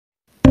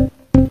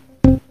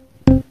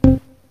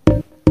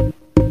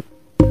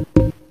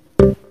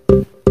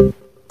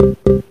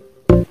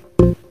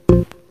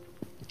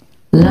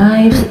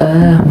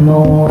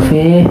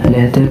movie,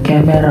 let the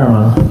camera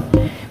roll.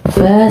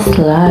 Fast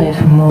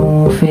life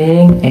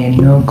moving,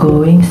 ain't no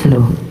going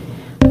slow.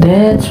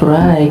 That's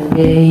right,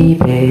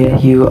 baby,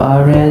 you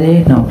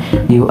already know,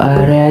 you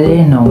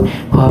already know.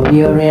 Hope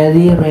you're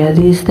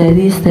ready,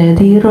 steady,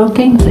 steady,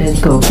 rocking.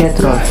 Let's go, get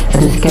roll,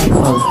 this can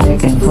hold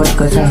back and forth,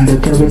 cause I'm the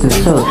girl with the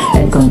soul.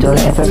 And control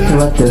effect to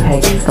what the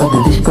heck, got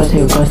the discourse,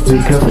 you cause the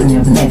groove in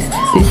your next.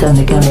 This on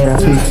the camera,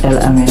 freestyle,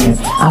 I'm in it.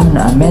 I'm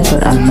not a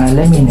method, I'm a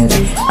laminate.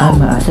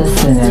 I'm a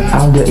assassinate,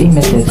 I'll do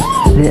imitate.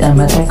 Then I'm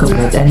a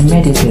psychopath and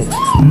meditate.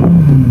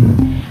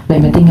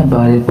 Let me think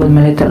about it. Put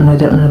my little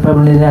note on the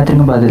problem, then I think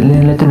about it.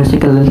 Little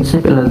music, a little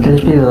sip, a little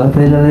spill, a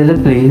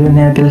little play, a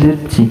little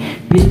tipsy.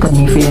 Please got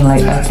me feeling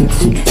like a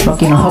tipsy.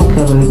 Rocking a hot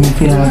cover with me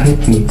feeling like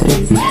hippie,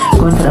 trippy.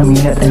 Gone for a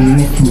minute and you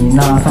miss me.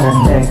 Now I'm far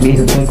back,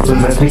 little back, but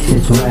my tricks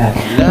is whack.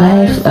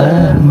 Life's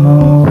a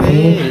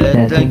movie,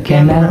 let the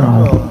camera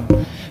roll.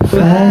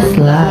 Fast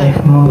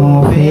life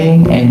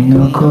moving, ain't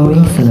no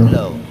going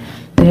slow.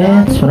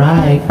 That's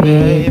right,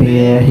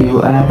 baby,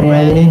 you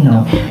already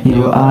know,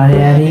 you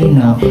already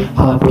know.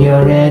 Hope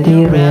you're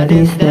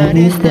ready,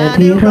 steady,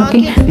 steady,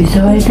 rocking. This is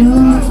how I do,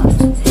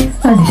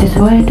 and this is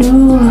how I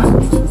do,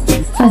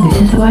 and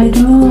this is how I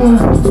do,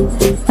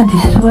 and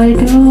this is how I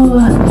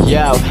do.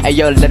 Yo, hey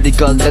yo, let it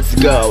go, let's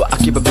go. I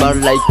keep a bar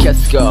like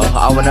Casco.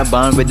 I wanna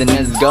burn with the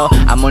next go.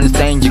 I'm on the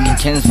stage, you can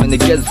chance when the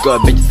guests go.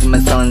 Bitches in my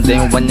songs, they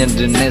want in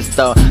the next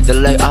door. They're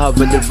like, oh,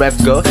 where the rap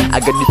go? I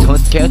got this whole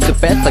scale too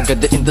fast, I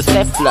got the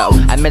intercept flow.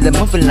 I made a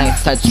movie like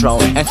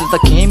Satro. And since I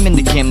came in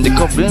the game, the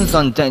Koreans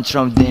on that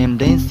road. Damn,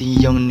 they see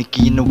young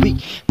Nicki in a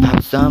week.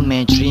 Pop some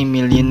man, 3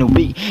 million a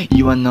week.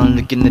 You are not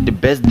looking at the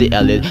best, they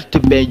elite. Too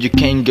bad you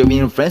can't go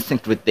in friends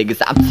and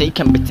critics. I'm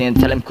taking pretend,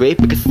 tell them quick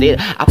because still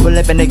I pull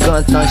up and they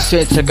guns, no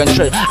shit to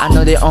control. I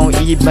know they own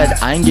E,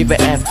 but I ain't give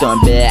a F to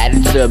bad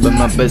attitude, but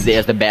my pussy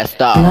is the best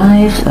stuff.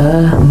 Life's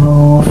a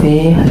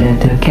movie, let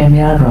the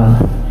camera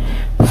roll.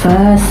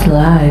 Fast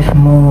life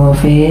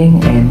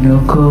moving, ain't no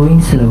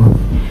going slow.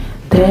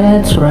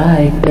 That's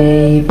right,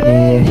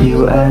 baby,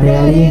 you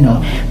already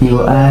know,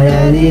 you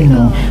already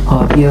know.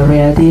 Hope you're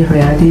ready,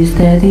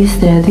 steady,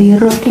 steady,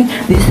 rocking.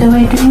 This is how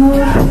I do,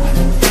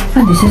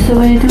 and this is how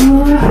I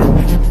do,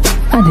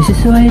 and this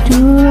is how I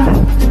do,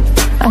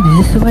 and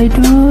this is how I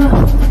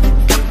do.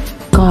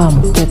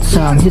 Come, get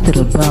some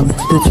little bump.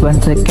 That's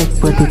one second,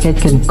 but the cat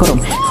can come.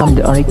 From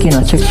the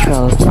original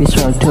sexual,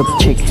 visual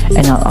dope chick,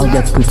 and all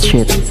that good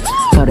shit.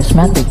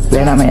 Charismatic,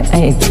 when I'm at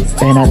 8,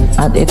 when I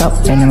add it up,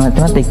 and I'm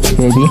mathematics,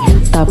 baby.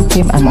 Top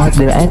game, I'm out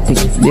the attic.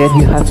 There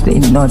you have to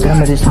know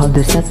drama is hold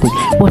the static.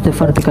 What's the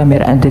for the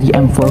camera and the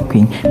I'm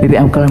walking. Baby,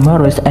 I'm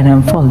glamorous and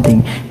I'm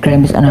folding.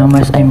 Crime is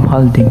anonymous, I'm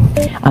holding.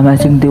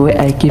 Amazing the way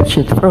I keep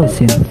shit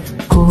frozen.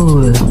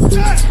 Cool,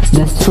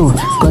 that's true.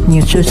 Got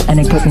new shoes and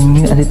I got a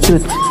new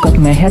attitude. Got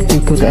my hair too,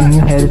 got a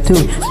new hair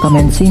too. Come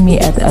and see me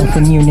at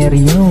Avenue near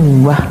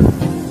you.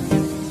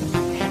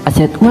 I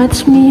said,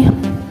 watch me.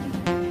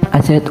 I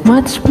said,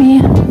 watch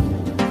me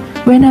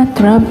when I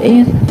drop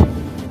it.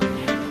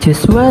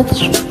 Just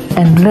watch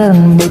and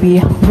learn, baby.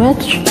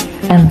 Watch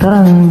and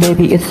learn,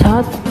 baby. It's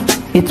hot,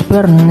 it's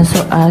burn,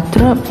 so I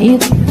drop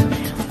it.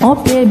 Oh,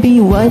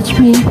 baby, watch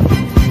me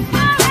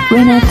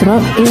when I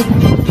drop it.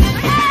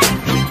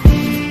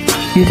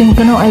 You think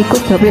you know I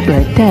could drop it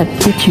like that,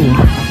 did you?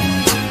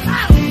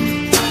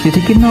 You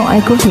think you know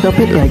I could drop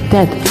it like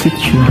that, did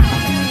you?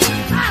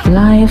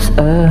 Life's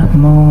a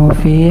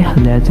movie,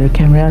 let the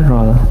camera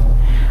roll.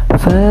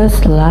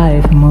 Fast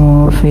life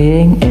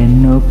moving, ain't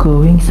no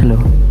going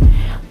slow.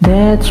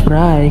 That's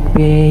right,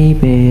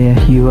 baby,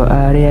 you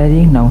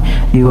already know,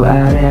 you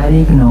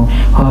already know.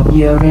 Hope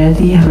you're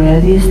ready,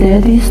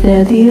 steady,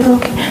 steady,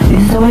 rocking.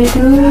 This is how I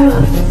do,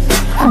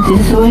 and this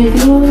is how I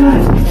do,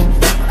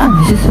 and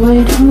this is how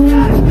I do.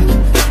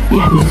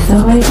 Yeah, this is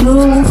how I do,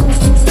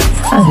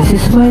 and this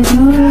is how I do,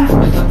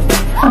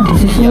 and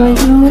this is how I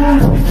do,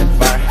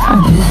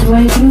 and this is how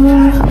I do,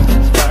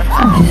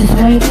 and this is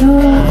how I do.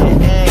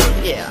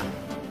 Yeah.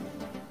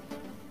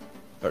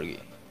 Fergie.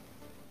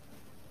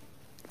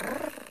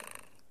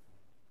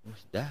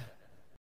 Who's that?